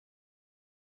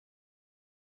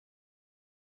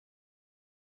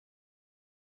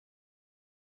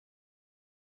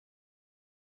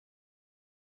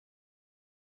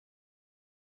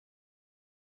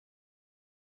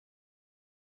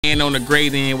again on the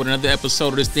Great End with another episode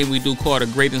of this thing we do called the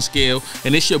Grading Scale.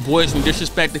 And it's your boys from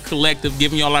Disrespected Collective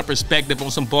giving y'all our perspective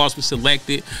on some bars we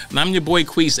selected. And I'm your boy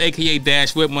Queese, aka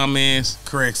Dash, with my mans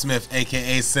Craig Smith,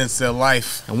 aka Sense of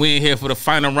Life. And we're in here for the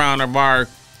final round of our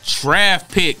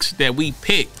draft picks that we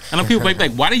picked. I know people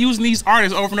like, why they using these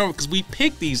artists over and over? Because we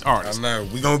picked these artists. I know.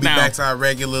 We're gonna be back to our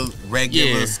regular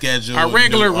schedule. Our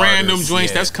regular random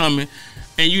joints that's coming.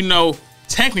 And you know,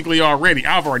 technically already,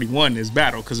 I've already won this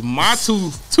battle because my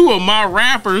two of my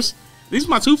rappers, these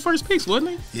were my two first picks,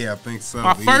 wasn't they? Yeah, I think so.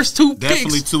 My first two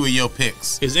definitely picks two of your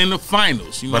picks is in the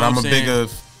finals. You know but what I'm saying?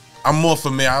 I'm more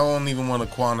familiar. I don't even want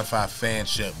to quantify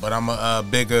fanship, but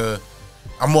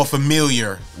I'm more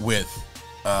familiar with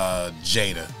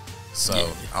Jada. So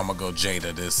yeah. I'm gonna go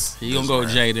Jada this. You gonna go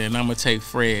Jada, and I'm gonna take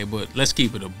Fred. But let's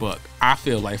keep it a buck. I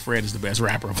feel like Fred is the best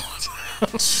rapper of all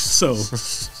time. So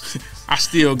I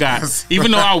still got,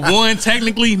 even though I won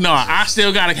technically, no, I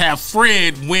still gotta have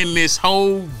Fred win this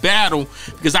whole battle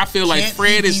because I feel like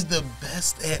Fred is the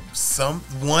best at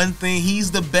one thing. He's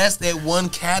the best at one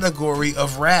category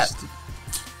of rap.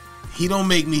 He don't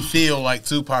make me feel like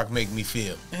Tupac make me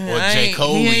feel. Or J.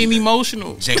 Cole. He ain't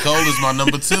emotional. J. Cole is my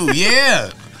number 2.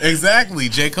 Yeah, exactly.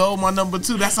 J. Cole my number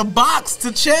 2. That's a box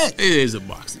to check. It is a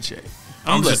box to check.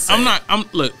 I'm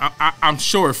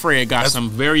sure Fred got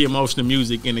some very emotional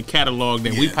music in the catalog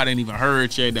that we probably didn't even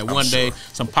heard yet. That one day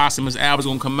some posthumous albums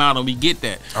gonna come out and we get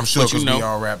that. I'm sure because we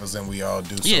all rappers and we all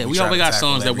do. So yeah, we always got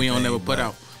songs that we don't never put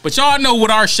out. But y'all know what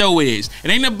our show is. It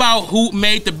ain't about who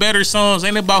made the better songs. It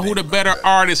ain't about who the better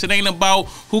artist. It ain't about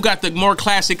who got the more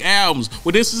classic albums.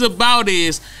 What this is about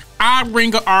is I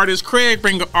bring an artist, Craig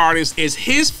bring an artist. Is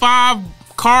his 5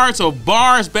 cards or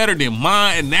bars better than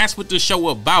mine? And that's what the show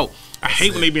about. I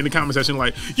hate when they be in the comment section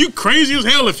like, you crazy as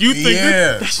hell if you think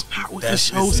that's not what the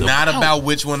show's about. It's not about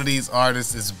which one of these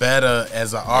artists is better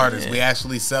as an artist. We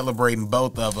actually celebrating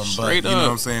both of them. Straight but you know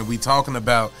what I'm saying? We talking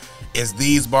about, is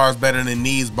these bars better than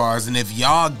these bars? And if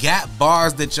y'all got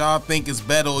bars that y'all think is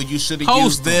better or you should have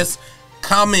used this,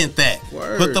 comment that.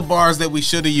 Word. Put the bars that we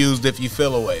should have used if you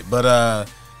feel away. But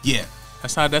yeah.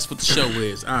 That's what the show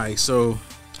is. All right, so.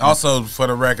 Also, for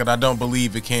the record, I don't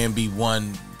believe it can be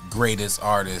one greatest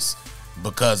artist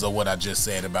because of what I just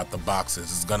said about the boxes.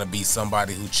 It's going to be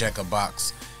somebody who check a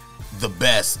box the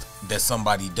best that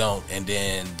somebody don't, and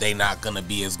then they not going to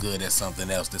be as good as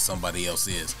something else that somebody else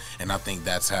is. And I think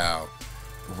that's how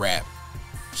rap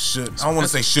should, I don't want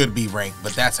to say should be ranked,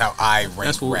 but that's how I rank.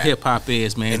 That's what rap. hip-hop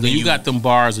is, man. And you got them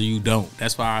bars or you don't.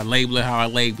 That's why I label it how I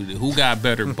labeled it. Who got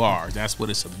better bars? That's what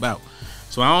it's about.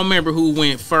 So I don't remember who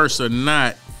went first or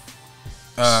not.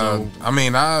 I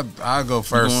mean, I'll go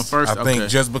first. You going first? I think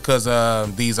just because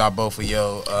these are both of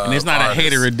your and it's not artists. A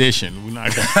hater edition. We're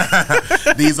not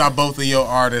these are both of your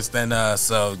artists, and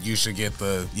so you should get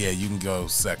you can go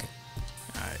second.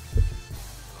 All right.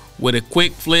 With a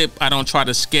quick flip, I don't try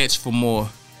to sketch for more.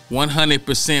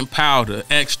 100% powder,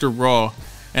 extra raw,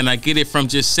 and I get it from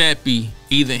Giuseppe,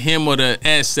 either him or the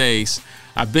essays.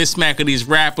 I've been smacking these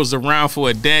rappers around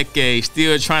for a decade,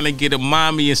 still trying to get a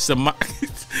mommy and some.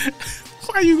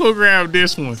 Why you gonna grab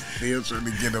this one? Still trying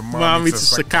to get a mommy to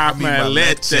sacame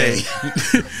leche.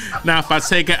 Now if I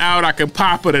take her out, I can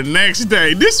pop her the next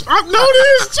day. I know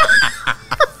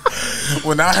this.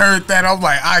 When I heard that, I was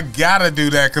like, I gotta do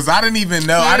that because I didn't even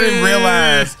know. I didn't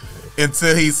realize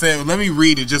until he said, let me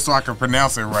read it just so I can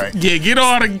pronounce it right. Yeah, get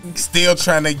all the. Still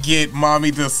trying to get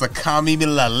mommy to sacame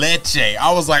la leche.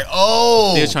 I was like,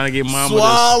 oh. Still trying to get mama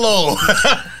swallow.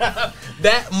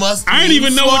 That must I didn't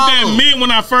even know what that meant when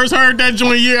I first heard that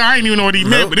joint. Yeah, I didn't even know what he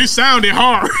meant, but it sounded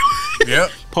hard. Yep.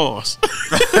 Pause.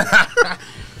 I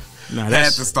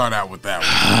had to start out with that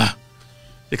one.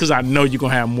 Because I know you're going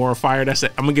to have more fire. I'm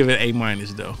going to give it an A-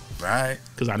 though. Right.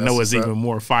 Because I know it's even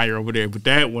more fire over there. But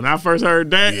that, when I first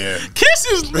heard that, Kiss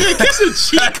is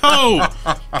cheat code.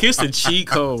 Kiss the cheat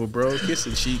code, bro. Kiss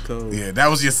the cheat code. Yeah, that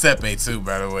was Giuseppe too,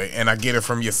 by the way. And I get it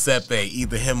from Giuseppe,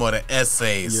 either him or the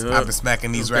essays. Yep. I've been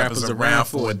smacking these rappers around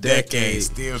for a decade.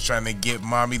 Still trying to get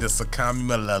mommy to sacame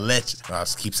la leche. I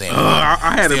just keep saying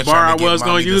I had a bar I was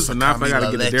going to use, but now I got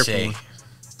to get a different one.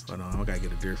 Hold on, I got to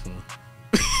get a different one.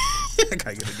 I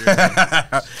gotta get a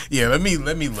different one. Yeah, let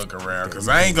me look around because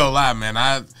I ain't gonna lie, man.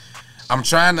 I'm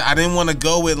trying to. I didn't want to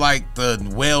go with like the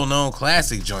well-known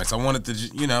classic joints. I wanted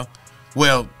to,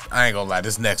 well, I ain't gonna lie.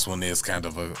 This next one is kind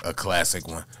of a classic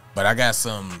one, but I got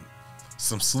some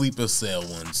sleeper cell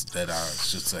ones that I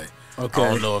should say. Okay.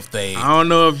 I don't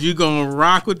know if you gonna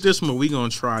rock with this one, but we gonna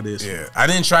try this. Yeah. I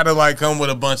didn't try to like come with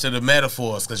a bunch of the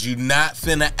metaphors because you're not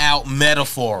finna out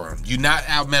metaphor him. You're not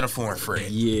out metaphoring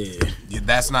Fred. Yeah.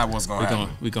 That's not what's gonna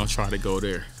happen. We gonna try to go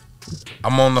there.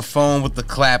 I'm on the phone with the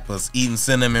clappers, eating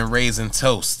cinnamon raisin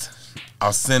toast.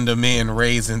 I'll send them in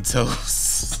raisin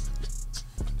toast.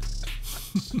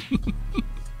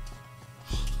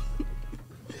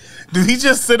 Do he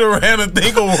just sit around and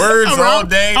think of words all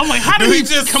day? I'm like, how do he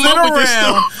just come up with this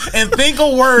stuff? And think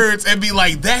of words and be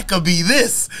like, that could be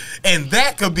this, and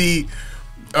that could be.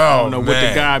 Oh, I don't know man. what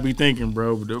the guy be thinking,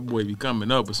 bro, but that boy be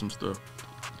coming up with some stuff.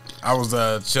 I was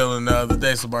chilling the other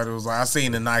day. Somebody was like, I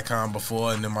seen the Nikon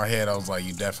before, and in my head I was like,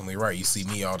 you definitely right. You see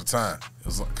me all the time. It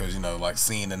was because, you know, like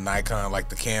seeing the Nikon, like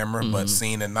the camera, but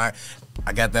seeing the Nikon,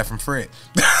 I got that from Fred.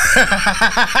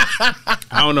 I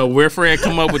don't know where Fred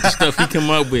come up with the stuff he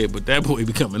come up with, but that boy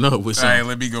be coming up with something. All right,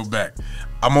 let me go back.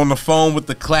 I'm on the phone with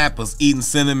the clappers, eating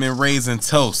cinnamon raisin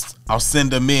toast. I'll send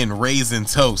them in raisin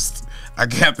toast. I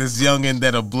got this youngin'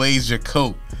 that'll blaze your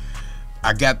coat.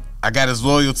 I got his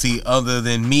loyalty. Other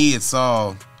than me, it's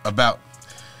all about.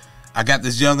 I got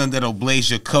this youngin' that'll blaze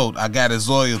your coat. I got his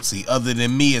loyalty. Other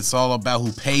than me, it's all about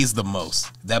who pays the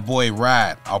most. That boy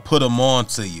ride. I'll put him on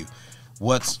to you.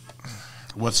 What's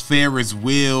fair is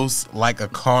wheels like a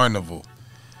carnival.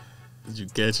 Did you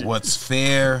catch it? What's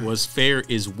fair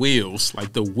is wheels,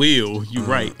 like the wheel. You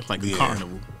right, like a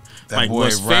carnival. That like boy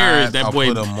what's ride, fair is that I'll boy.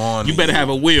 put him on You better have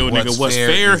a wheel, nigga. What's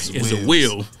fair is a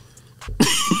wheel.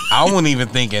 I wasn't even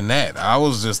thinking that. I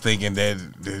was just thinking that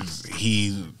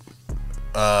he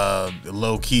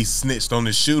low key snitched on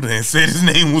the shooter and said his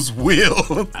name was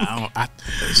Will.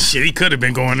 Shit, he could have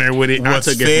been going there with it.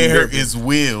 What's fair is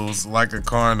wheels like a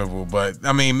carnival, but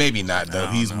I mean maybe not though.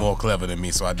 He's more clever than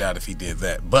me, so I doubt if he did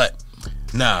that. But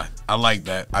nah, I like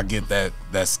that. I get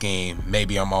that scheme.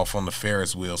 Maybe I'm off on the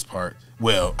Ferris wheels part.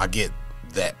 Well, I get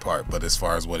that part, but as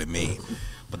far as what it means,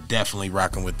 but definitely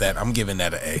rocking with that. I'm giving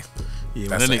that an A. Yeah,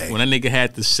 when that nigga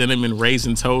had the cinnamon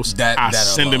raisin toast, I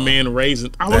send him in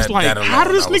raisin. I was like, how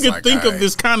did this nigga think of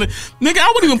this kind of nigga?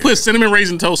 I wouldn't even put cinnamon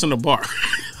raisin toast in the bar.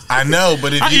 I know,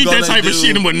 but if I you eat that type of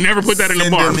shit and would never put that in the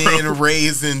bar, bro. Cinnamon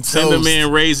raisin toast.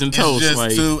 Cinnamon raisin toast, just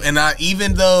like, and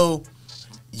even though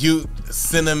you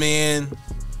cinnamon,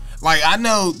 like I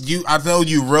know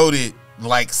you wrote it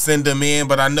like send them in,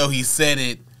 but I know he said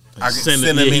it.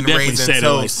 Cinnamon raisin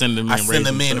toast. Like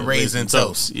cinnamon raisin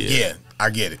toast. Yeah, I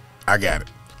get it. I got it.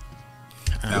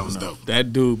 That was dope.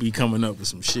 That dude be coming up with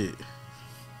some shit.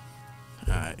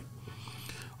 All right.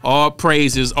 All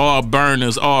praises, all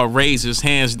burners, all razors,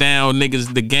 hands down,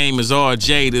 niggas. The game is all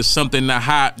jaded. Something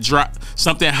hot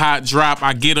drop.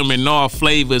 I get him in all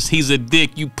flavors. He's a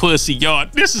dick, you pussy, y'all.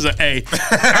 This is an A.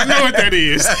 I know what that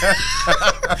is.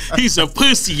 He's a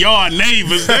pussy, y'all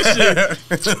neighbors. That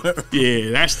shit. Yeah,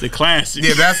 that's the classic.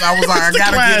 Yeah, I was like,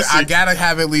 I gotta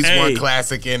have at least one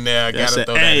classic in there. I gotta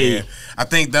throw that in. I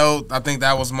think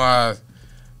that was my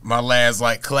last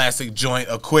like classic joint,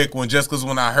 a quick one, just because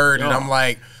when I heard it, I'm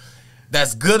like,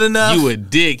 that's good enough. You a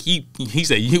dick. He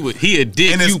said he a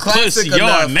dick. And you pussy,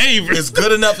 y'all neighbors. It's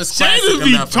good enough. It's classic Jada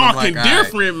be enough. talking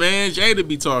different, man. Jada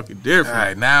be talking different. All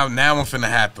right, now I'm finna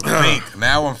have to think.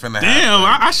 Now I'm finna. Damn,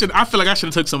 I feel like I should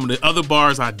have took some of the other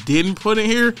bars I didn't put in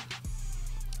here.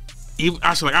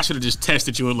 I should have just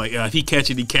tested you and like, if he catch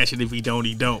it, he catch it. If he don't,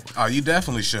 he don't. Oh, you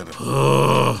definitely should have.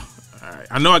 All right,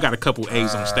 I know I got a couple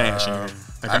A's on stash in here.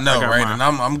 I know, right? And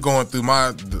I'm going through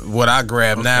what I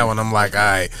grab now, and I'm like, all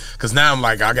right, because now I'm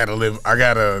like, I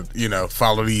gotta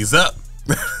follow these up.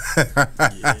 Yeah,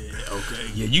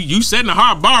 okay. Yeah, you setting a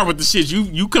hard bar with the shit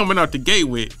you coming out the gate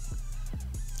with.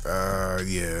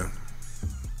 Yeah.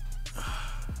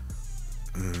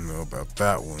 I don't know about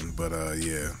that one, but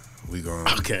yeah, we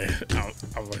gonna. Okay,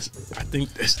 I think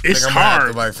it's hard.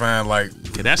 Have to, like find like.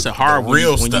 Okay, that's a hard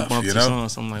real when stuff, you bump you the know? song.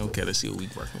 So I'm like, okay, let's see what we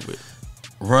working with.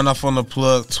 Run off on the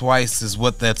plug twice is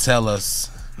what they tell us.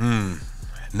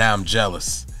 Now I'm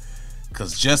jealous.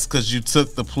 Cause just cause you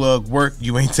took the plug work,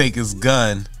 you ain't take his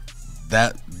gun.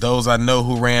 Those I know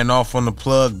who ran off on the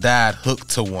plug died hooked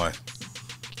to one.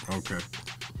 Okay.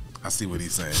 I see what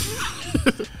he's saying.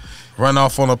 Run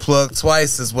off on the plug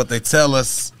twice is what they tell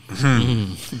us.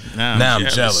 Now I'm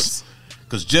jealous.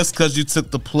 Cause just cause you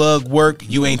took the plug work,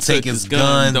 you ain't take his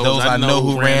gun. Those I know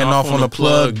who ran off on the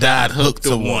plug died hooked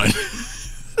to one.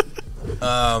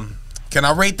 Can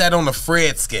I rate that on the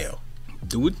Fred scale?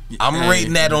 Do it. I'm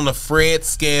rating that on the Fred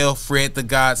scale, Fred the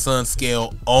GodSon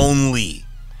scale only.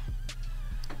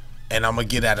 And I'm gonna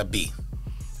get at a B.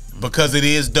 Because it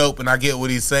is dope and I get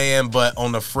what he's saying, but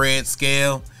on the Fred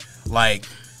scale, like,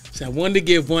 so I wanted to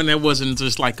give one that wasn't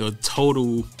just like a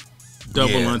total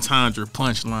double entendre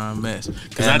punchline mess,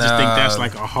 because I just think that's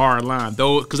like a hard line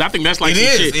though, because I think that's like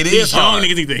shit these young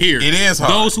niggas need to hear. It is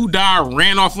hard. Those who died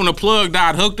ran off on the plug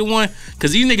died hooked to one,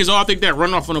 because these niggas all think that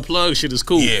run off on the plug shit is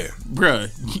cool. Yeah,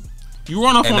 bruh, You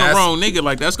run off on the wrong nigga,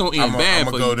 like that's gonna end bad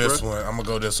for you, I'm gonna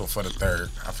go this one for the third.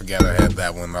 I forgot I had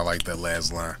that one. I like that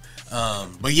last line.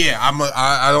 But yeah,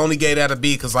 I only gave that a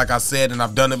B because, like I said, and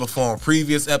I've done it before on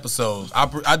previous episodes. I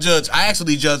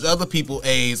actually judge other people's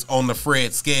A's on the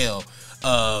Fred scale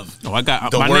of. Oh, I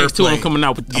got my next two. I'm coming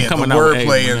out with. I'm coming the out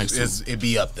wordplay it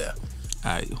be up there.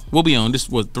 All right, we'll be on. This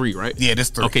was 3, right? Yeah, this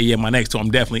 3. Okay, yeah, my next two. I'm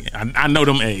definitely. I know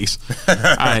them A's. All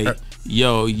right,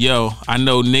 yo, I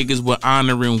know niggas with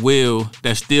honor and will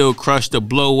that still crush the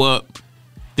blow up.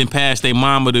 Then pass they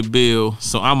mama the bill,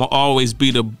 so I'ma always be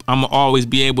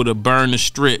able to burn the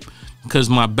strip, cause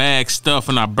my bag stuff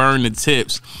and I burn the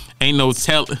tips. Ain't no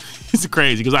telling. It's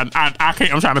crazy, cause I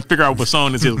can't. I'm trying to figure out what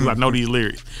song this is, cause I know these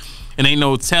lyrics, and ain't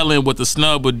no telling what the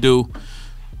snub would do.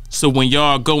 So when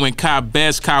y'all go and cop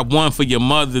best, cop one for your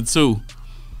mother too.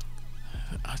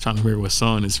 I'm trying to remember what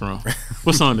song it's from.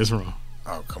 What song is from?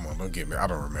 Oh come on, don't get me. I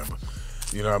don't remember.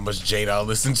 You know how much Jada I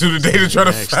listen to today to try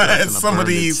to find some of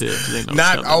these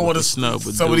not all the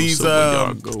some of these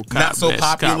not so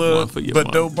popular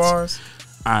but dope bars.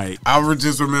 Alright, I would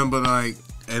just remember like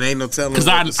it ain't no telling because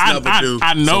I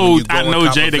know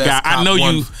Jada got I know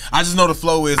you. I just know the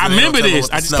flow is. I remember this.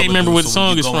 I just can't remember what the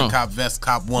song is from. Cop vest,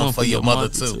 cop one for your mother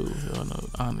too.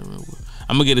 I'm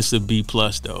gonna get this a B+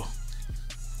 though.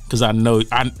 Cause I know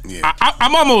I'm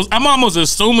almost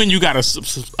assuming you got a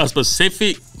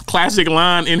specific classic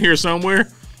line in here somewhere,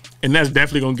 and that's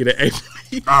definitely gonna get an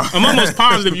A. I'm almost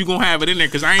positive you gonna have it in there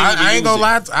because I ain't gonna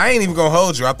lie. I ain't even gonna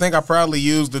hold you. I think I probably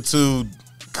used the 2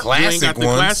 classic you ain't got ones.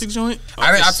 The classic joint.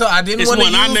 I didn't want to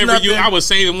use I never nothing. used. I was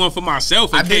saving one for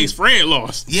myself in case Fred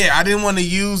lost. Yeah, I didn't want to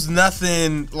use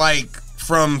nothing like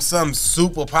from some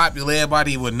super popular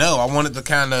everybody would know. I wanted to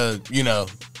kind of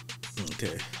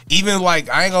Okay. Even like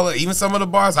I ain't gonna even some of the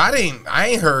bars I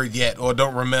ain't heard yet or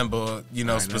don't remember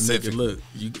specific. Look,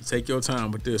 you can take your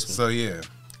time with this one. So yeah,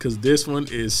 because this one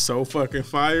is so fucking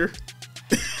fire.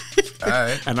 All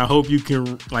right. And I hope you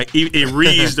can like it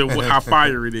reads how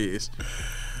fire it is.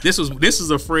 This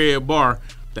is a Fred bar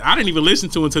that I didn't even listen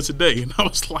to until today, and I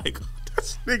was like,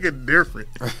 this nigga different.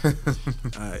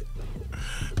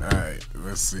 All right.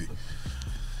 Let's see.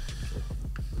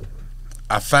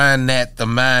 I find that the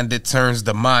mind that turns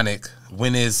demonic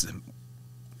when is.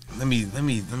 Let me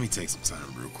take some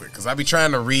time real quick because I be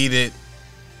trying to read it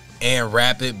and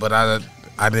rap it, but I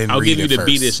didn't. I'll read give you it the first.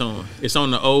 beat it's on. It's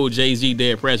on the old Jay-Z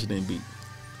Dead President beat.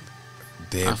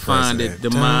 I find that the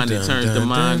mind that turns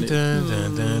demonic. All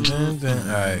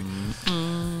right.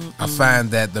 I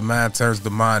find that the mind turns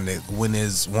demonic when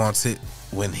his wants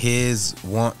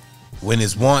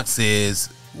is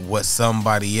what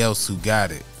somebody else who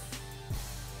got it.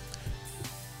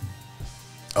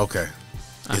 Okay.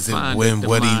 Is it when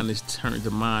what he turns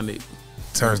demonic?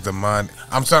 Turns demonic.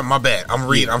 I'm sorry, my bad. I'm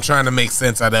reading. I'm trying to make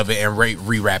sense out of it and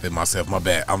re-rap it myself. My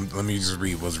bad. Let me just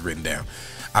read what's written down.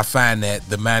 I find that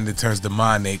the mind that turns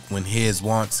demonic when his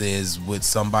wants is with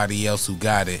somebody else who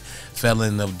got it. Fell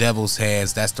in the devil's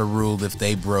hands. That's the rule if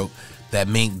they broke. That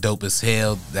mink dope as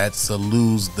hell. That's a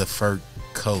lose the fur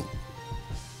coat.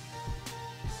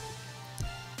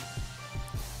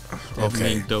 Okay.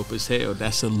 Mink dope as hell.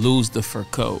 That's a lose the fur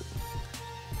coat.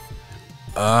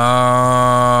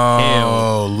 Oh,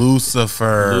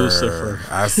 Lucifer.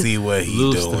 I see what he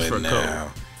doing now.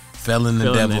 Coat. Fell in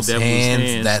the devil's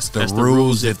hands. That's the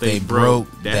rules if they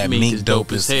broke. That mink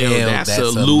dope as hell. That's a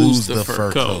lose the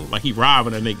fur coat. Like he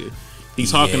robbing a nigga.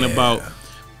 He's talking about.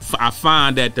 I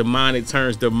find that demonic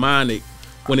turns demonic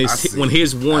when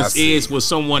his once is when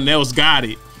someone else got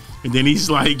it. And then he's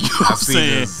like, you know what I'm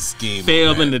saying?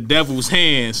 Fell in the devil's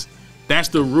hands. That's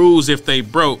the rules if they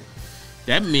broke.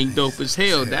 That mink dope as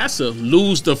hell. That's a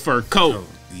lose the fur coat.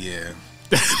 Yeah.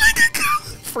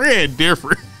 Fred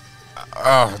different.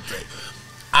 Oh,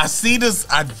 I see this.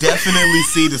 I definitely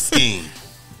see the scheme.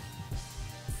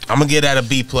 I'm gonna get at a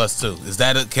B+ too.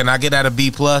 Can I get at a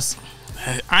B+?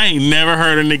 I ain't never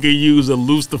heard a nigga use a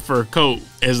Lucifer coat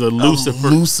as a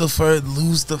Lucifer.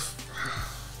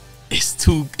 It's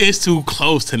too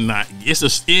close to not.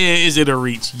 Is it a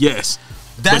reach? Yes.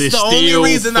 That's the only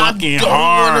reason I don't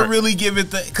want to really give it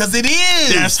because it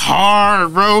is. That's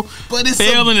hard, bro. But it's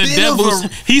failing the devil's.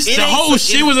 The whole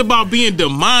shit was about being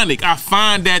demonic. I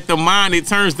find that the mind it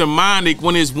turns demonic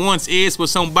when it once is with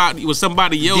somebody else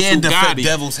who got it.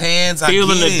 Devil's hands.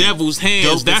 Feeling the devil's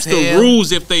hands. That's the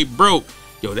rules if they broke.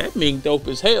 Yo, that mink dope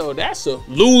as hell. That's a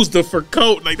lose the fur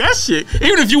coat. Like that shit.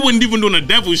 Even if you wasn't even doing the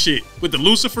devil shit with the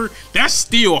Lucifer, that's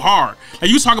still hard.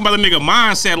 Like you talking about the nigga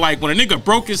mindset. Like when a nigga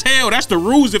broke as hell, that's the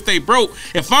rules if they broke.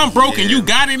 If I'm broke and you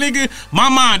got it, nigga, my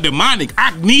mind demonic.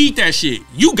 I need that shit.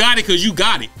 You got it because you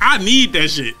got it. I need that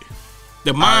shit.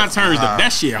 The mind turns that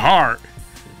shit hard.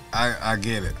 I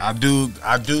get it. I do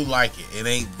like it. It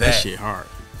ain't That shit hard.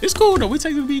 It's cool though. We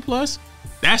take the B plus.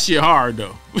 That shit hard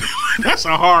though. That's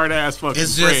a hard ass fucking.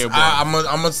 It's just spread, I'm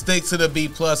gonna stick to the B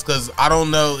plus because I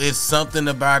don't know. It's something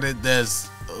about it that's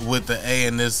with the A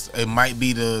and this. It might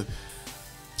be the.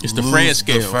 It's the Fred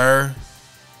scale. Fur.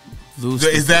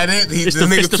 Is that it? It's the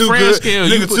too Fred good. scale.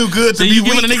 Nigga too good to be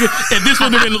weak. A nigga, if this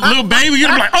would have been a little baby, you'd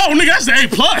be like, oh nigga, that's the A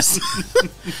plus.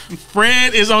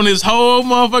 Fred is on his whole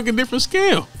motherfucking different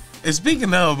scale. And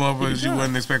speaking of motherfuckers, you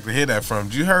wouldn't expect to hear that from.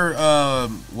 Did you heard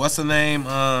what's the name?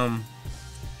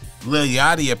 Lil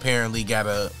Yachty apparently got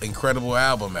an incredible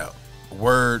album out.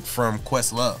 Word from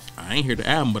Questlove. I ain't hear the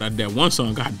album, but that one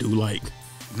song I do like.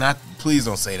 Not, please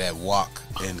don't say that. Walk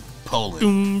in Poland.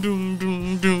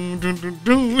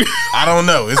 I don't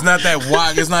know. It's not that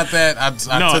walk. It's not that. I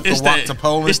took the walk to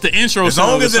Poland. It's the intro as song.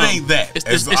 As long as it ain't that.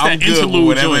 It's I'm that good interlude with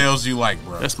whatever joint. else you like,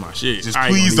 bro. That's my shit. Just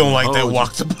please don't like that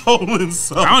walk to Poland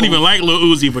song. I don't even like Lil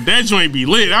Uzi, but that joint be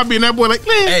lit. I be in that boy like.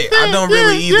 Hey, I don't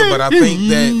really either, but I think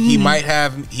that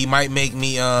he might make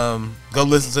me go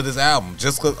listen to this album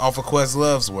just off of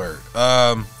Questlove's word.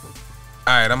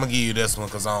 All right, I'm gonna give you this one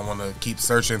because I don't want to keep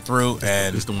searching through.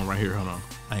 And this the one right here. Hold on,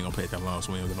 I ain't gonna play it that long,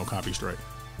 so we don't get no copy strike.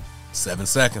 7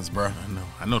 seconds, bro.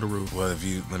 I know the rule. Well, if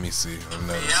you let me see.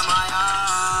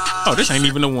 Oh, this ain't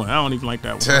even the one. I don't even like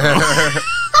that one.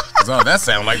 Oh, that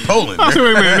sound like Poland. Oh, so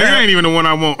wait a minute, nigga, ain't even the one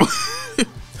I want.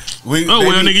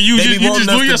 Nigga, you just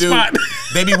do your spot.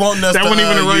 They be wanting us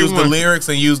to use the lyrics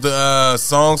and use the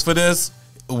songs for this.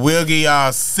 We'll give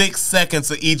y'all 6 seconds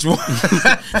of each one.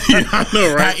 Yeah, I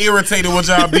know, right? How irritated would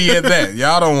y'all be at that?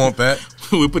 Y'all don't want that.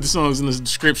 We put the songs in the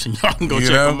description. Y'all can go check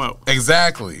them out.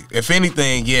 Exactly. If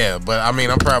anything, yeah. But I mean,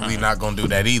 I'm probably not gonna do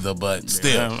that either. But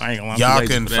still, y'all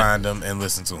can find them and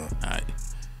listen to them. All right.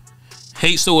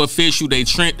 Hate so official, they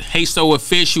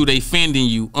fending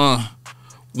you.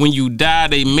 When you die,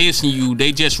 they missing you.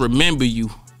 They just remember you.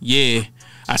 Yeah.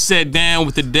 I sat down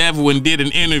with the devil and did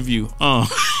an interview.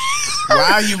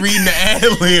 Why are you reading the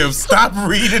ad-libs? Stop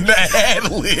reading the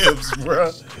ad-libs,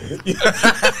 bro.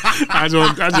 I just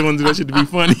want to do that shit to be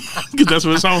funny. Because that's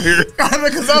what's on here.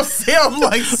 Because I'm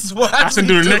like, what? I can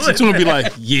do the next one and be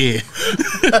like, yeah.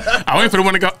 I wait for the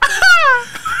one to go,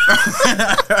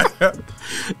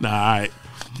 Nah, all right.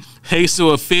 Hey, so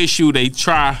official, they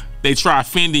try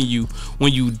offending you.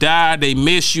 When you die, they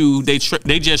miss you.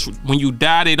 When you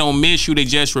die, they don't miss you. They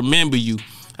just remember you.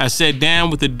 I sat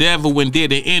down with the devil and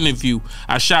did an interview.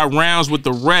 I shot rounds with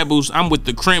the rebels. I'm with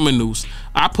the criminals.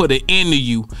 I put an end to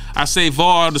you. I save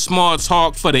all the small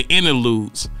talk for the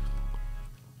interludes.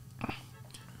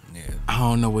 Yeah. I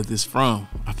don't know what this from.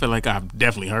 I feel like I've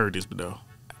definitely heard this, but though.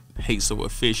 Hate so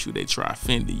official, they try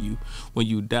offending you. When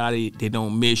you die, they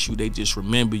don't miss you, they just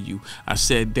remember you. I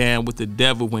sat down with the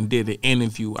devil and did an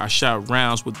interview. I shot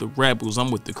rounds with the rebels,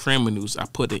 I'm with the criminals. I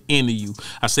put an end to you.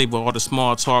 I save all the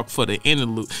small talk for the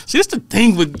interlude. See, that's the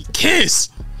thing with Kiss.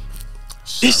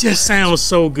 It just sounds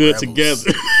so good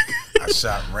together. I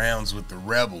shot rounds with the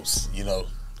rebels,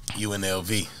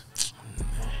 UNLV.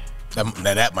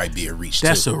 That might be a reach.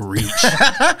 That's too. A reach,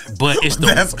 but it's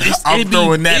the. I'm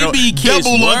throwing that it be Kiss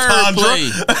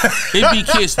wordplay. It be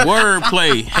Kiss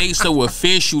wordplay. Hey, so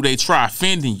official, they try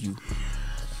offending you.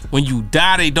 When you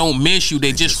die, they don't miss you.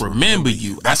 They just remember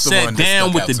you. I sat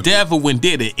down with the devil and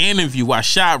did an interview. I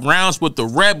shot rounds with the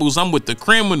rebels. I'm with the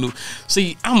criminals.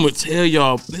 See, I'm gonna tell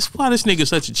y'all. That's why this nigga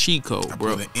such a cheat code,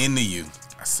 bro. I put an end to you.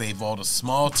 I save all the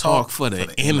small talk for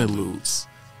the interludes.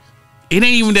 It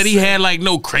ain't even that he had like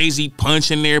no crazy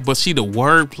punch in there, but see the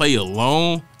wordplay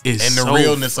alone is and the so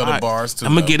realness fire. of the bars too.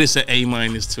 I'm gonna get this an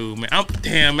A- too, man. I'm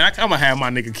gonna have my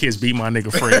nigga Kiss beat my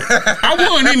nigga Fred. I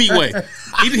won anyway.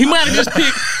 He might have just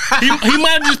picked. He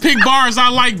might have just picked bars I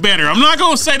like better. I'm not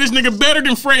gonna say this nigga better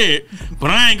than Fred,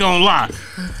 but I ain't gonna lie.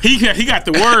 He got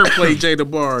the wordplay, Jada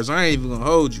bars. I ain't even gonna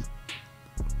hold you.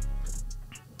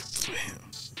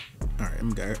 All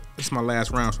right, this is my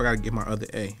last round, so I gotta get my other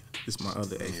A. This is my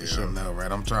other A for sure. No,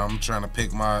 right. I'm trying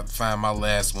to find my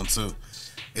last one too.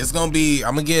 It's gonna be.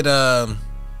 I'm gonna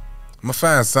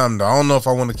find something though. I don't know if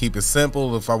I want to keep it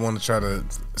simple. If I want to try to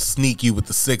sneak you with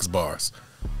the 6 bars.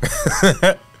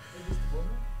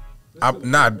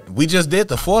 We just did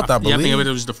the 4th, I believe. Yeah, I think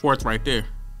it was the 4th right there.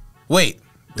 Wait,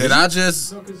 did I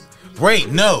just?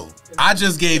 Wait, no. I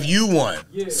just gave you one.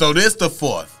 So this the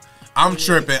 4th. I'm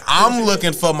tripping. I'm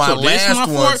looking for my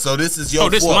last one. So this is your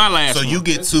 4th. This is my last one. So you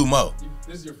get 2 more.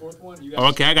 This is your 4th one?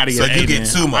 Okay, I gotta get an A. So you get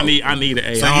 2 more. I need an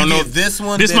A. So I don't you know get this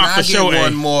one, this then my for I sure get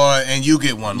one more, and you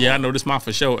get one more. Yeah, I know this my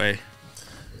for sure A.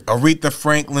 Aretha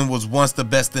Franklin was once the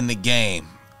best in the game.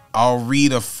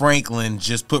 Aretha Franklin,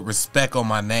 just put respect on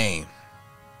my name.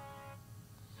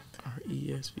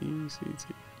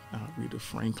 R-E-S-P-E-C-T. Aretha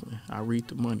Franklin.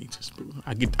 Aretha money.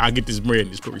 I get this bread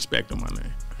and just put respect on my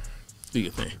name. Do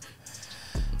your thing.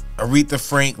 Aretha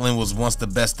Franklin was once the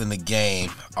best in the game.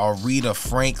 Aretha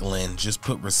Franklin just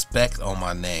put respect on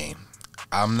my name.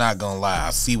 I'm not gonna lie,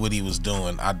 I see what he was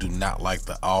doing. I do not like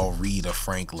the Aretha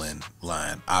Franklin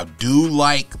line. I do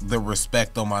like the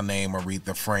respect on my name,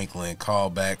 Aretha Franklin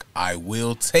callback. I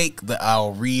will take the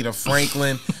Aretha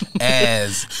Franklin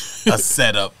as a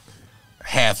setup,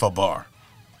 half a bar,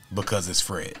 because it's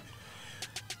Fred.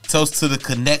 Toast to the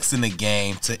connects in the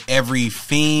game, to every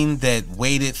fiend that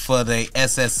waited for the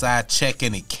SSI check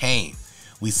and it came.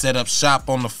 We set up shop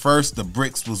on the first, the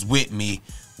bricks was with me.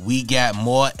 We got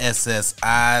more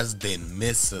SSIs than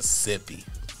Mississippi.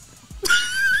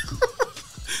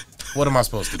 What am I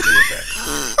supposed to do with that?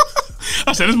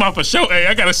 I said, this is my for show. Hey,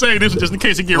 I gotta say this just in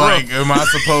case it get like, rough. am I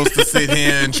supposed to sit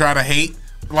here and try to hate?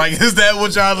 Like, is that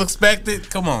what y'all expected?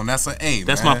 Come on, that's an A.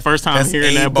 That's man. my first time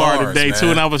hearing that bar today, man.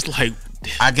 Too, and I was like,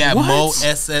 I got what? more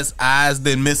SSIs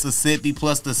than Mississippi,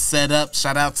 plus the setup.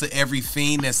 Shout out to every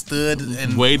fiend that stood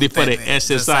and waited for the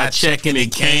SSI check and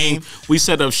it came. We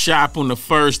set up shop on the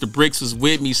first. The bricks was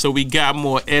with me, so we got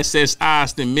more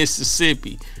SSIs than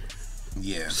Mississippi.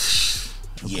 Yeah,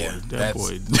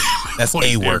 that's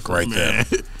A work right there.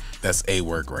 That's A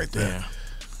work right there.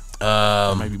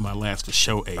 Yeah. Maybe my last for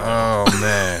show A. Oh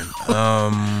man.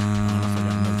 I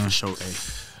forgot for show A.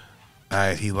 All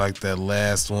right, he liked that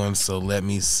last one, so let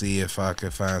me see if I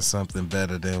can find something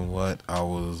better than what I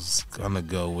was gonna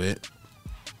go with.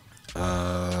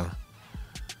 Nah,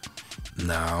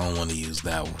 I don't want to use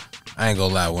that one. I ain't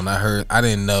gonna lie. When I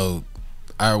didn't know.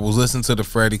 I was listening to the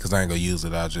Freddie, because I ain't gonna use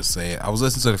it. I'll just say it. I was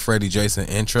listening to the Freddie Jason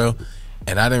intro,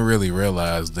 and I didn't really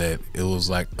realize that it was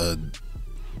like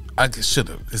I should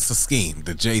have. It's a scheme,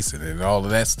 the Jason and all of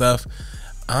that stuff.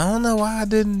 I don't know why I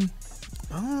didn't.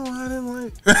 I don't know why I didn't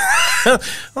like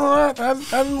I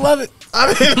didn't love it.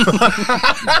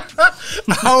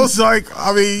 I was like,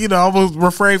 I mean, you know, I was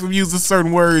refrain from using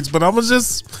certain words, but I was, you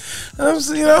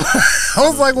know, I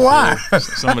was like, why?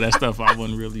 Some of that stuff I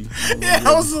wasn't really.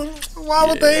 Why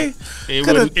would they? It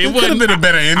could have been a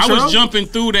better intro. I was jumping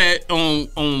through that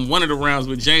on one of the rounds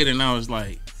with Jada, and I was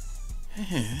like,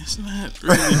 it's not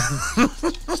really.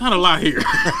 It's not a lot here.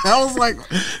 I was like,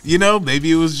 you know,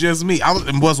 maybe it was just me.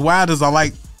 And what's wild is I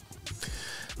like.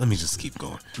 Let me just keep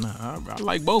going. Nah, I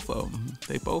like both of them.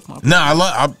 They both my.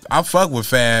 Nah, I fuck with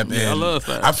Fab. Yeah, I love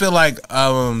Fab. I feel like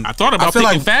I thought about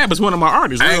picking Fab as one of my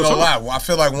artists. I ain't gonna lie. I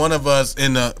feel like one of us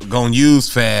gonna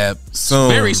use Fab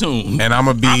soon, very soon, and I'm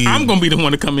gonna be. I'm gonna be the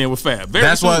one to come in with Fab.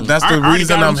 That's the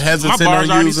reason I'm hesitant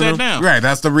on using him. Right.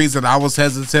 That's the reason I was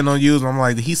hesitant on using him. I'm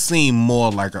like, he seemed more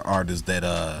like an artist that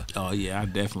Oh yeah, I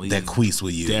definitely that Queese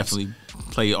would use. Definitely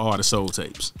play all the soul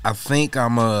tapes. I think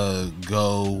I'm gonna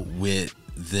go with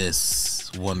this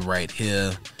one right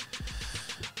here,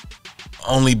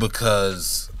 only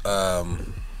because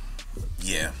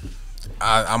yeah,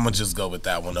 I'm gonna just go with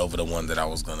that one over the one that I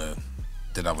was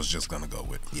just gonna go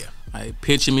with. Yeah. I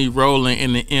picture me rolling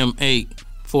in the M8,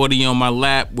 40 on my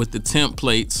lap with the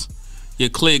templates.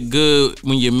 You click good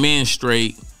when you're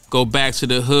menstruate. Go back to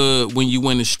the hood when you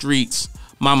in the streets.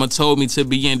 Mama told me to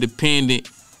be independent.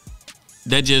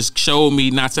 That just showed me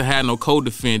not to have no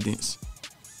co-defendants.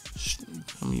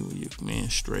 I mean, when you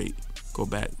menstruate, go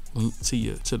back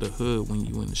to the hood when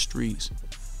you in the streets.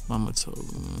 Mama told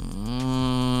me.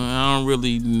 I don't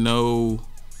really know.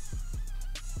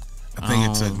 I think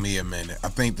it took me a minute. I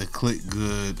think the click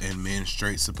good and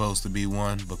menstruate supposed to be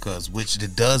one, because which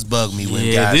it does bug me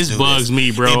when guys do this. This bugs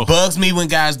me, bro. It bugs me when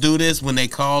guys do this, when they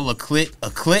call a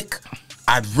click.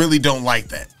 I really don't like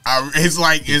that. It's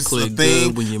like it's a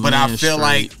thing, but I feel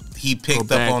like he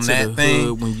picked up on that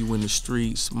thing. When you in the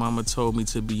streets, mama told me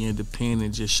to be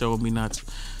independent. Just showed me not to.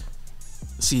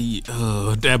 See,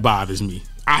 that bothers me.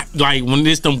 I like when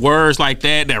there's them words like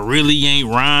that really ain't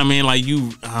rhyming. Like I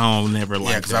don't never like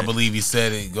that. Yeah, because I believe he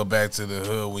said it. Go back to the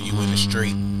hood when you in the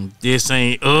street. This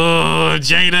ain't.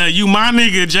 Jada, you my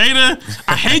nigga, Jada.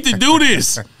 I hate to do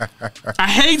this. I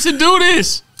hate to do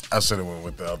this. I should have went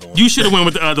with the other one. You should have went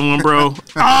with the other one, bro.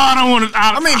 I don't want to.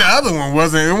 I mean, the other one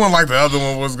wasn't. It wasn't like the other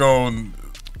one was going.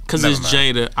 Because it's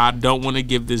Jada. I don't want to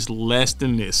give this less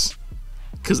than this.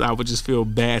 Because I would just feel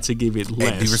bad to give it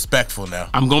less. Hey, be respectful now.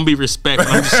 I'm gonna be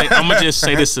respectful. I'm gonna just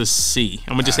say this is C.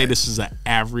 I'm gonna just say this is an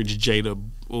average Jada.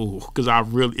 Ooh, because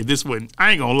if this wasn't,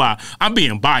 I ain't gonna lie, I'm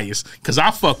being biased because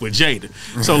I fuck with Jada.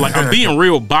 So like, I'm being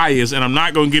real biased, and I'm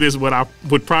not gonna get as what I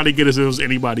would probably get as it was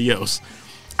anybody else.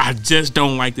 I just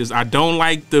don't like this. I don't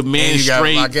like the man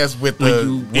straight. I guess with the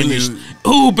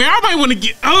ooh, man, I might want to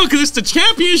get because it's the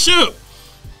championship.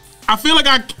 I feel like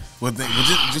Well,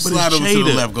 just slide over to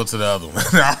the left, go to the other one.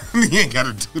 You ain't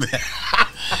gotta do that.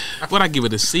 Would I give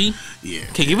it a C? Yeah.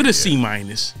 Okay, give it a C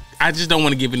minus. I just don't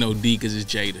want to give it no D because it's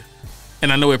Jada.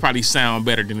 And I know it probably sound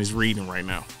better than it's reading right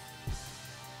now.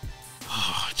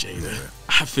 Oh, Jada. Yeah.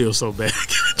 I feel so bad.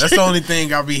 That's the only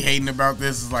thing I'll be hating about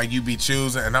this is like you be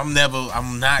choosing, and I'm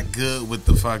not good with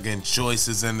the fucking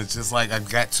choices, and it's just like I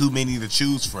got too many to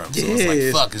choose from. So it's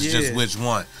like, fuck, it's just which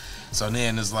one. So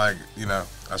then it's like, you know,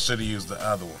 I should have used the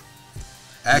other one.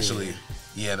 Actually,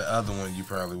 yeah, the other one you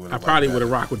probably would have. I probably would have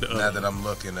rocked with the other. Now that I'm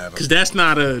looking at them, because that's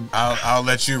not a. I'll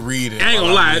let you read it. I ain't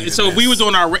gonna lie. So if we was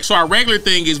on our regular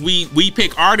thing is we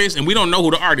pick artists and we don't know who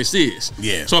the artist is.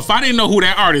 Yeah. So if I didn't know who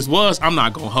that artist was, I'm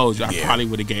not gonna hold you. I probably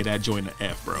would have gave that joint an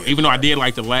F, bro. Even though I did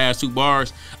like the last 2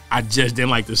 bars, I just didn't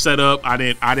like the setup. I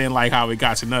didn't like how it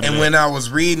got to nothing. And when I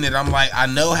was reading it, I'm like, I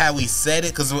know how he said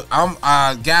it because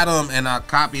I got them and I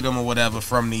copied them or whatever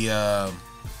from the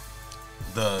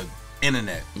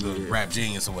internet, the Rap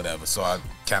Genius or whatever. So I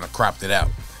kind of cropped it out,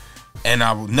 and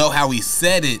I know how he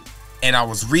said it. And I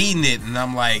was reading it, and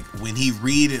I'm like, when he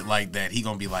read it like that, he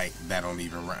gonna be like, that don't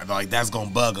even rhyme. Like that's gonna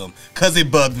bug him, cause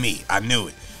it bugged me. I knew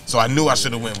it, so I knew I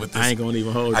should have went with this. I ain't gonna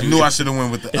even hold you. I knew I should have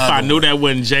went with the. If I knew that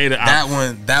wasn't Jada,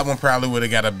 that one probably would have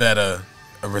got a better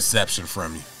reception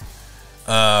from you.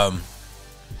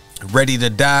 Ready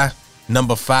to Die,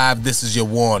 number 5. This is your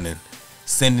warning.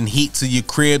 Sending heat to your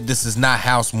crib. This is not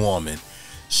housewarming.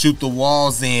 Shoot the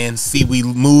walls in. See we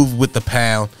move with the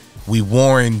pound. We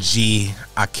Warren G.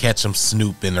 I catch him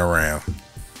snooping around.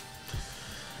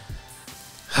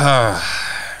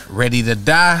 Ready to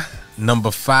Die,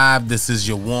 number 5. This is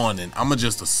your warning. I'ma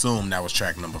just assume that was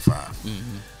track number 5.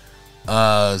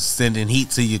 Mm-hmm. Sending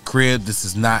heat to your crib. This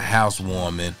is not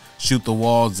housewarming. Shoot the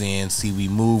walls in. See we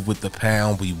move with the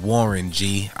pound. We Warren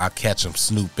G. I catch him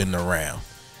snooping around.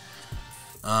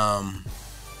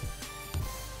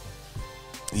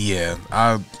 Yeah,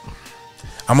 I'm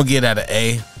gonna get at an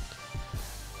A,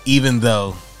 even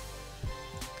though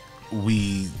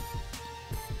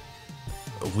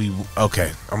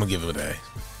okay, I'm gonna give it an A.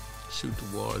 Shoot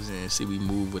the walls in, see we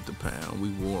move with the pound. We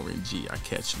Warren G. I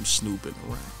catch him snooping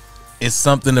around. It's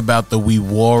something about the we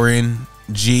Warren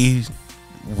G.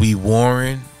 We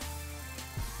Warren,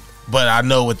 but I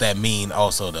know what that mean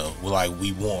also though. Like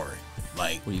we Warren.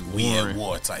 Like we at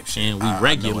war type shit, and we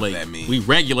regulate. We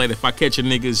regulate. If I catch a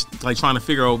niggas like trying to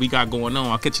figure out what we got going on,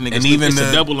 I'll catch a niggas. And even it's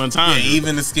a double entendre. Yeah,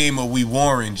 even the scheme of we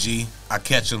Warren G, I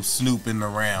catch them snooping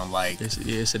around like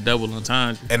it's a double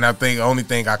entendre. And I think the only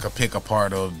thing I could pick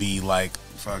apart or be like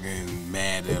fucking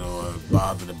mad at or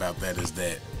bothered about that is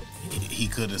that he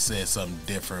could have said something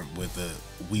different with the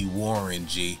we Warren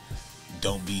G.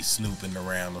 Don't be snooping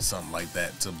around or something like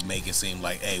that to make it seem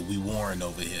like, hey, we Warren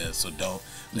over here, so don't.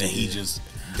 And he just,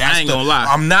 I ain't gonna lie.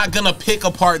 I'm not gonna pick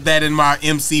apart that in my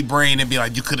MC brain and be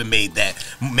like, you could have made that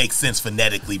make sense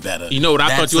phonetically better. You know what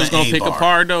I thought you was gonna pick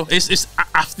apart though?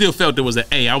 I still felt it was an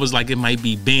A. I was like, it might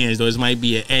be Benz though. It might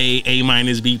be an A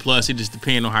minus, B plus. It just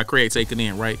depends on how Craig take it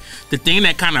in, right? The thing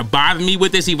that kind of bothered me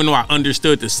with this, even though I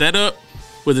understood the setup,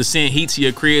 was the send heat to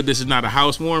your crib. This is not a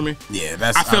housewarming. Yeah,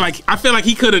 that's. I feel like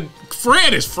he could have.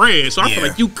 Fred is Fred, so I feel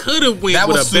like you could have went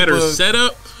with a better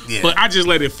setup. Yeah. But I just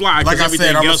let it fly because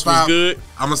everything else was good.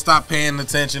 I'm gonna stop paying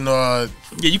attention. Yeah,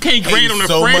 you can't grade on the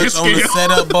so Fred much scale. on the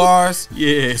setup bars.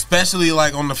 Yeah, especially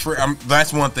like on the Fred.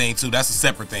 That's one thing too. That's a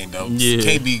separate thing though. Yeah,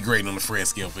 can't be graded on the Fred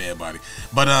scale for everybody.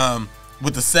 But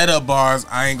with the setup bars,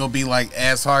 I ain't gonna be like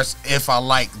as harsh if I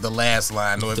like the last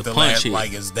line or if the last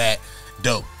like is that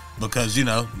dope because you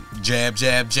know jab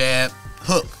jab jab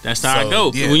hook. That's how I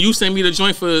go. Yeah. When you sent me the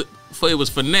joint for it was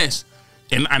finesse.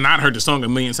 And I'd heard the song a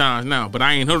million times now, but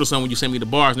I ain't heard the song when you sent me the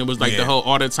bars, and it was like the whole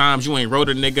all the times you ain't wrote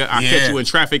a nigga, I catch you in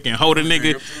traffic and hold a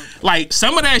nigga. Like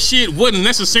some of that shit wasn't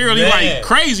necessarily like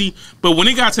crazy, but when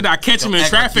it got to that I catch him in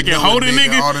traffic and hold a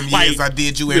nigga, like I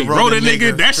did you ain't wrote a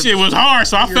nigga, that shit was hard.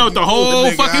 So I felt the whole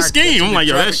fucking scheme. I'm like,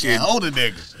 yo, that shit. Hold a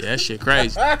nigga. Yeah, that shit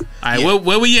crazy. All right,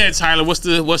 where we at, Tyler? What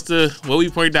we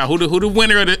pointed out? Who the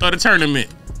winner of the tournament?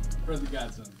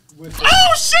 GodSon.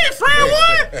 Oh shit, Fred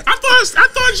won! I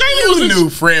thought Jalen was. You knew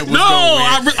Fred was going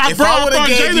to win. I thought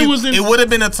Jalen was in. It would have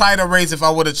been a tighter race if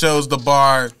I would have chose the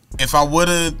bar. If I would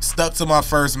have stuck to my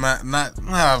first mind,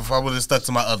 if I would have stuck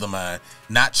to my other mind,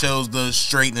 not chose the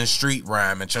straight and street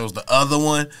rhyme and chose the other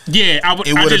one, yeah, I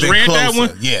just read that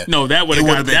one. Yeah, no, that would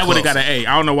have got an A.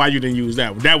 I don't know why you didn't use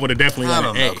that one. That would have definitely got an A.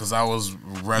 I don't know because I was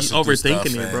rushing. You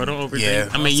overthinking it, bro. Don't overthink. Yeah,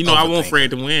 I mean, I want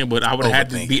Fred to win, but I would have had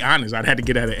to be honest. I'd had to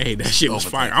get at an A. That shit was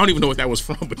fire. I don't even know what that was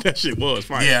from, but that shit was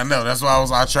fire. Yeah, I know. That's why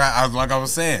like I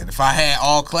was saying, if I had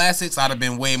all classics, I'd have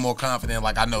been way more confident.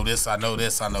 Like I know this, I know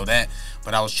this, I know that.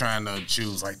 But I was trying to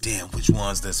choose like, damn, which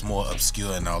one's that's more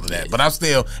obscure and all of that. But I'm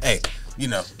still, hey,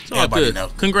 everybody know.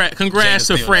 Congrats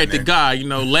to Fred the guy.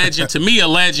 Legend. To me, a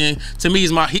legend. To me,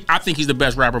 I think he's the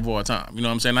best rapper of all time. You know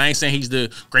what I'm saying? I ain't saying he's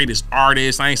the greatest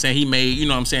artist. I ain't saying he made,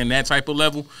 that type of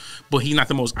level. But he's not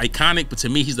the most iconic. But to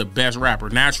me, he's the best rapper.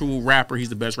 Natural rapper. He's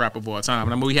the best rapper of all time.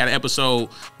 And I mean, we had an episode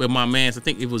with my man. I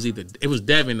think it was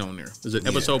Devin on there. There's an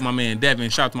episode with my man Devin.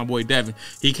 Shout out to my boy Devin.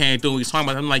 He came through. He was talking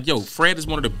about. I'm like, yo, Fred is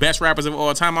one of the best rappers of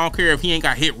all time. I don't care if he ain't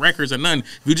got hit records or nothing.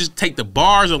 If you just take the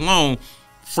bars alone,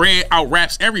 Fred out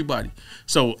raps everybody.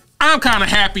 So I'm kind of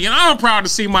happy and I'm proud to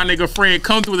see my nigga Fred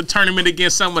come through the tournament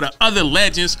against some of the other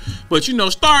legends. But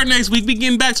start next week, we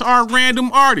getting back to our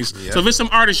random artists. Yep. So if it's some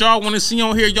artists y'all want to see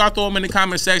on here, y'all throw them in the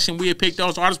comment section. We'll pick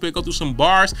those artists. We'll go through some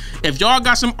bars. If y'all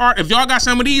got some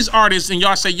of these artists and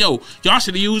y'all say, yo, y'all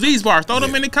should have used these bars, throw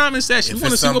them in the comment section. We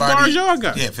want to see what bars y'all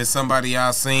got. Yeah, if it's somebody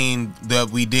y'all seen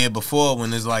that we did before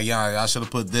when it's like, y'all should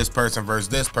have put this person versus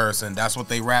this person. That's what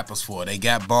they rappers for. They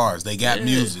got bars. They got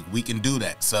music. We can do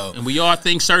that. So, and we all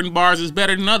think certain bars is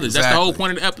better than others. Exactly. That's the whole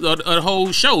point of the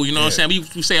whole show. You know what I'm saying?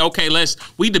 We say, okay,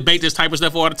 we debate this type of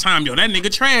stuff all the time. Yo, that nigga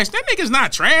trash. That nigga's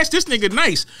not trash. This nigga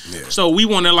nice. Yeah. So we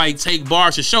want to take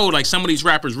bars to show some of these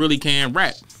rappers really can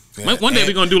rap. Yeah. One day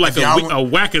we're gonna do a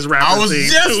wackest rapper. I was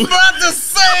just about to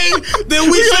say that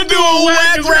we should do a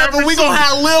whack rapper. We gonna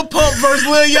have Lil Pump versus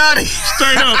Lil Yachty.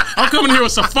 Straight up, I'm coming here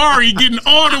with Safari getting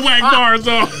all the whack bars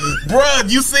on. Bruh,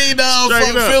 you seen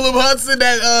Philip Hudson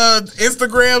that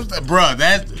Instagram? Bruh,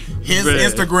 that. His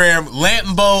Instagram,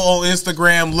 Lantbo on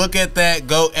Instagram. Look at that.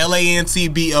 Go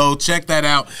LANTBO. Check that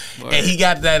out. Word. And he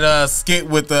got that skit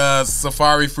with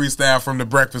Safari freestyle from the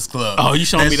Breakfast Club. Oh, you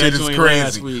showed me that joint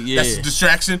last week. Yeah. That's a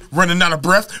distraction. Running out of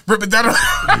breath. Ripping down. You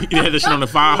had that shit on the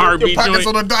 5 heartbeat joint. Your pockets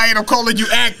on a diet. I'm calling you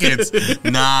Atkins.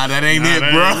 Nah, that ain't it,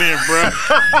 bro.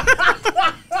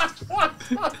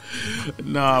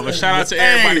 Nah, but shout out to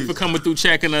everybody for coming through,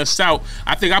 checking us out.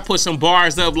 I think I put some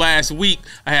bars up last week.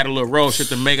 I had a little road shit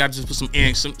to make. I just put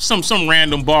some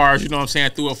random bars, you know what I'm saying? I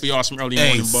threw up for y'all some early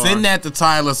morning bars. Send that to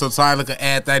Tyler so Tyler can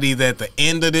add that either at the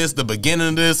end of this, the beginning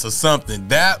of this, or something.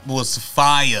 That was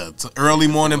fire. To early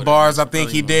morning bars, I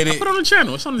think he did it. I put it on the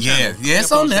channel. It's on the channel. Yeah,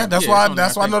 it's on there. That's why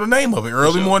I know the name of it.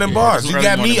 Early morning bars. You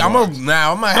got me. I'm gonna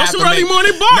have to make early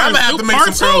morning bars. Now I'm gonna have to make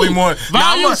some early morning.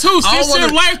 Volume 2.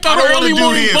 Steve Life thought early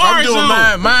morning bars. I'm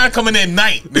doing mine coming at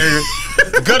night.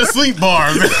 Go to sleep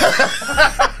bars.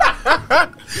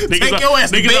 Take your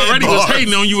ass to bed, already was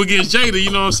hating on you against Jada,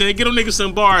 you know what I'm saying? Get them niggas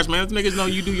some bars, man. If niggas know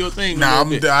you do your thing. Nah,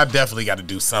 I definitely got to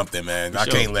do something, man. I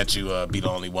can't let you be the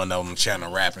only one on the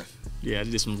channel rapping. Yeah, I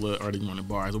did some little early morning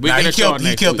bars.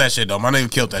 He killed that shit, though. My name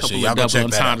killed that shit. Y'all go check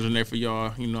that out. In there for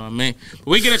y'all, you know what I mean? But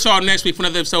we get at y'all next week for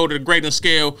another episode of The Great and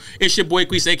Scale. It's your boy,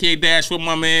 Queese, a.k.a. Dash, with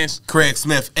my mans. Craig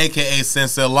Smith, a.k.a.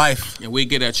 Sense of Life. And we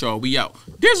get at y'all. We out.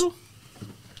 Dizzle.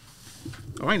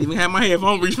 Oh, I ain't even had my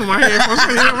headphones. Reach for my headphones. I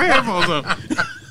ain't have my headphones up.